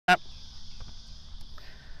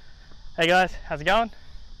Hey guys, how's it going?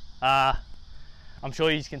 I'm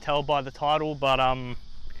sure you can tell by the title, but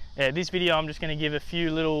yeah, this video I'm just going to give a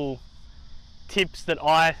few little tips that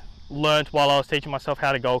I learnt while I was teaching myself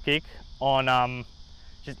how to goal kick on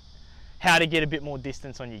just how to get a bit more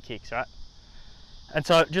distance on your kicks, right? And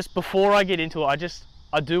so just before I get into it,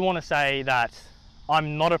 I do want to say that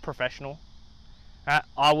I'm not a professional.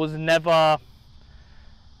 I was never,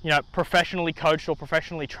 professionally coached or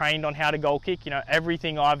professionally trained on how to goal kick.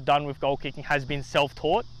 Everything I've done with goal kicking has been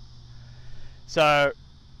self-taught. So,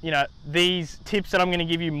 these tips that I'm going to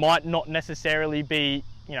give you might not necessarily be,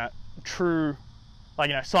 true,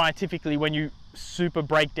 scientifically when you super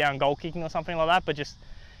break down goal kicking or something like that, but just,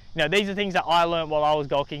 these are things that I learned while I was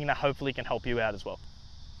goal kicking that hopefully can help you out as well.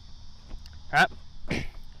 All right.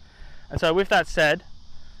 And so with that said,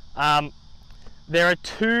 there are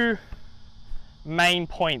two main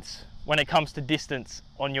points when it comes to distance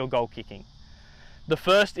on your goal kicking. The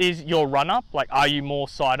first is your run up, like are you more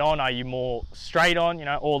side on, are you more straight on,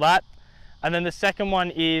 all that. And then the second one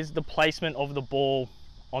is the placement of the ball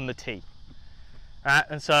on the tee.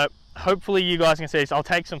 And so hopefully you guys can see this. I'll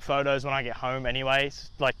take some photos when I get home anyways,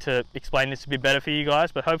 like to explain this a bit better for you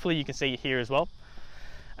guys, but hopefully you can see it here as well.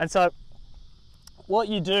 And so what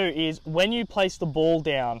you do is when you place the ball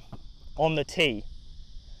down on the tee,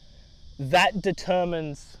 that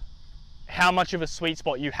determines how much of a sweet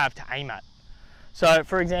spot you have to aim at. So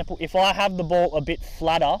for example, if I have the ball a bit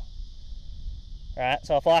flatter, right?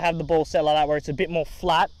 So if I have the ball set like that where it's a bit more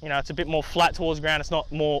flat, it's a bit more flat towards the ground, it's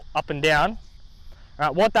not more up and down.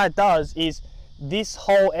 Right? What that does is this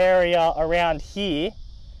whole area around here,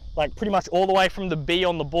 like pretty much all the way from the B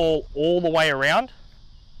on the ball all the way around,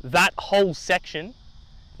 that whole section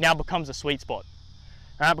now becomes a sweet spot.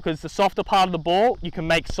 Right, because the softer part of the ball, you can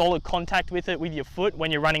make solid contact with it with your foot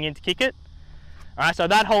when you're running in to kick it. All right, so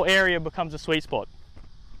that whole area becomes a sweet spot.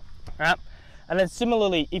 All right, and then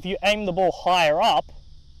similarly, if you aim the ball higher up,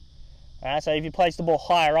 all right, so if you place the ball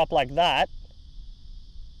higher up like that,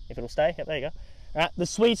 if it'll stay, yep, there you go. All right, the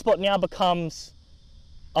sweet spot now becomes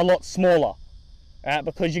a lot smaller, all right,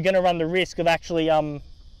 because you're going to run the risk of actually,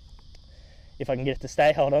 if I can get it to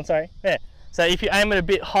stay, hold on, sorry. Yeah. So if you aim it a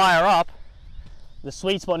bit higher up, the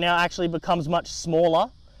sweet spot now actually becomes much smaller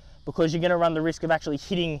because you're going to run the risk of actually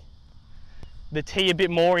hitting the tee a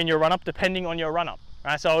bit more in your run-up depending on your run-up.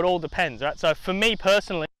 Right? So it all depends. Right? So for me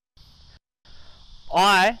personally,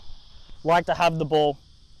 I like to have the ball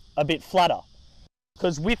a bit flatter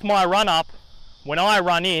because with my run-up, when I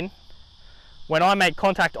run in, when I make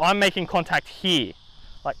contact, I'm making contact here.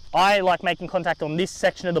 Like I like making contact on this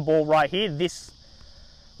section of the ball right here, this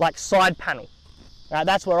like side panel.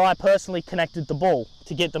 That's where I personally connected the ball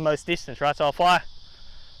to get the most distance, right? So if I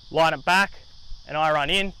line it back and I run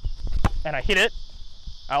in and I hit it,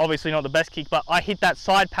 obviously not the best kick, but I hit that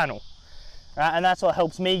side panel, right? And that's what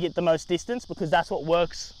helps me get the most distance because that's what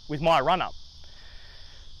works with my run up.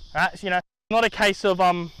 Right? So, not a case of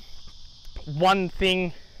one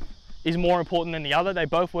thing is more important than the other. They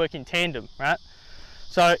both work in tandem, right?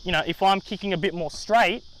 So, if I'm kicking a bit more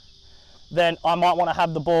straight, then I might want to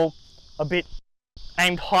have the ball a bit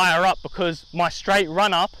aimed higher up because my straight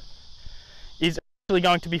run up is actually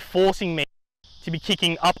going to be forcing me to be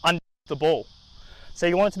kicking up under the ball. So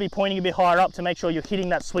you want it to be pointing a bit higher up to make sure you're hitting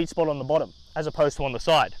that sweet spot on the bottom as opposed to on the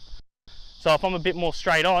side. So if I'm a bit more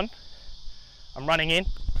straight on, I'm running in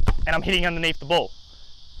and I'm hitting underneath the ball.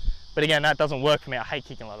 But again, that doesn't work for me. I hate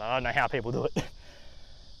kicking like that. I don't know how people do it.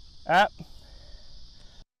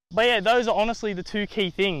 But yeah, those are honestly the two key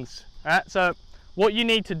things. So what you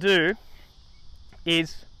need to do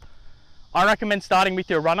is, I recommend starting with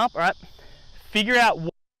your run up, right? Figure out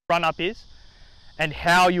what run up is and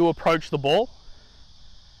how you approach the ball.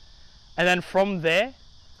 And then from there,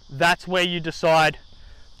 that's where you decide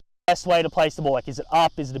the best way to place the ball. Like, is it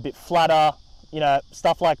up? Is it a bit flatter?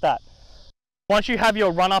 Stuff like that. Once you have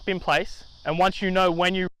your run up in place, and once you know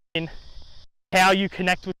when you run in, how you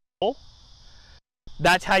connect with the ball,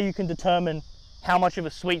 that's how you can determine how much of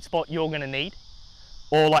a sweet spot you're going to need.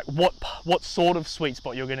 Or like what sort of sweet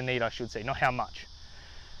spot you're going to need, I should say, not how much.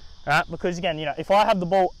 Right? Because again, if I have the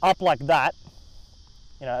ball up like that,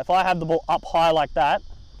 if I have the ball up high like that,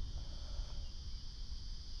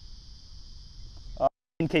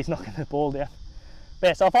 keeps knocking the ball down. But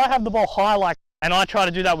yeah, so if I have the ball high like that, and I try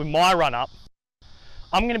to do that with my run up,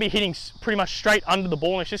 I'm going to be hitting pretty much straight under the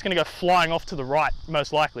ball and it's just going to go flying off to the right,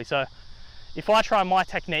 most likely. So if I try my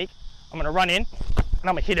technique, I'm going to run in and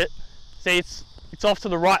I'm going to hit it. See, it's off to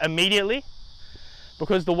the right immediately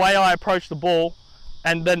because the way I approach the ball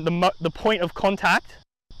and then the point of contact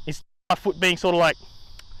is my foot being sort of like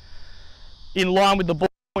in line with the ball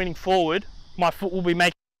pointing forward. My foot will be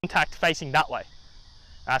making contact facing that way.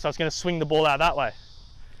 So it's going to swing the ball out that way.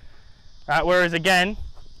 Whereas again,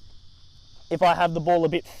 if I have the ball a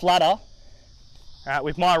bit flatter,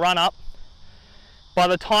 with my run up, by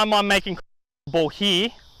the time I'm making the ball here,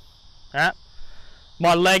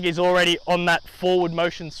 my leg is already on that forward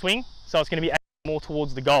motion swing, so it's going to be more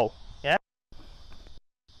towards the goal. Yeah.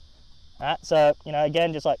 So you know,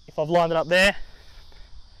 again, just like if I've lined it up there,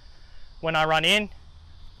 when I run in,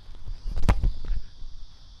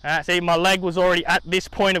 see, my leg was already at this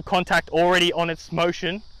point of contact, already on its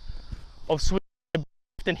motion of swinging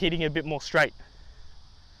and hitting it a bit more straight.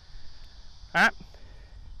 But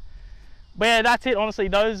yeah, that's it. Honestly,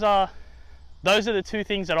 those are the two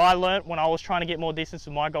things that I learned when I was trying to get more distance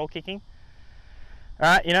with my goal kicking.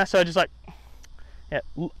 You know, so just like,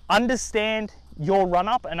 understand your run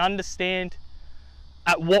up and understand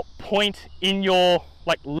at what point in your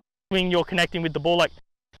swing you're connecting with the ball. Like,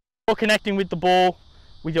 you're connecting with the ball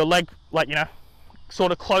with your leg, like, you know,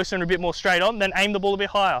 sort of closer and a bit more straight on, then aim the ball a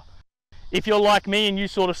bit higher. If you're like me and you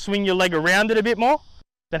sort of swing your leg around it a bit more,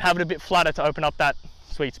 then have it a bit flatter to open up that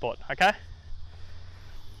sweet spot, okay?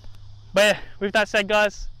 But yeah, with that said,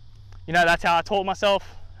 guys, you know, that's how I taught myself.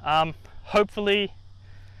 Hopefully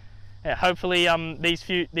these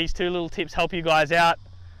two little tips help you guys out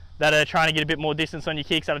that are trying to get a bit more distance on your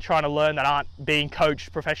kicks, that are trying to learn, that aren't being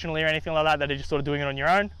coached professionally or anything like that, that are just sort of doing it on your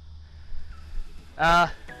own.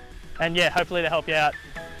 And yeah, hopefully they help you out.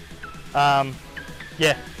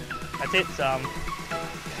 Yeah, that's it. So,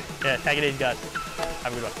 yeah, take it easy, guys.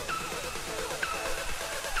 Have a good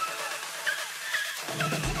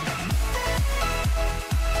one.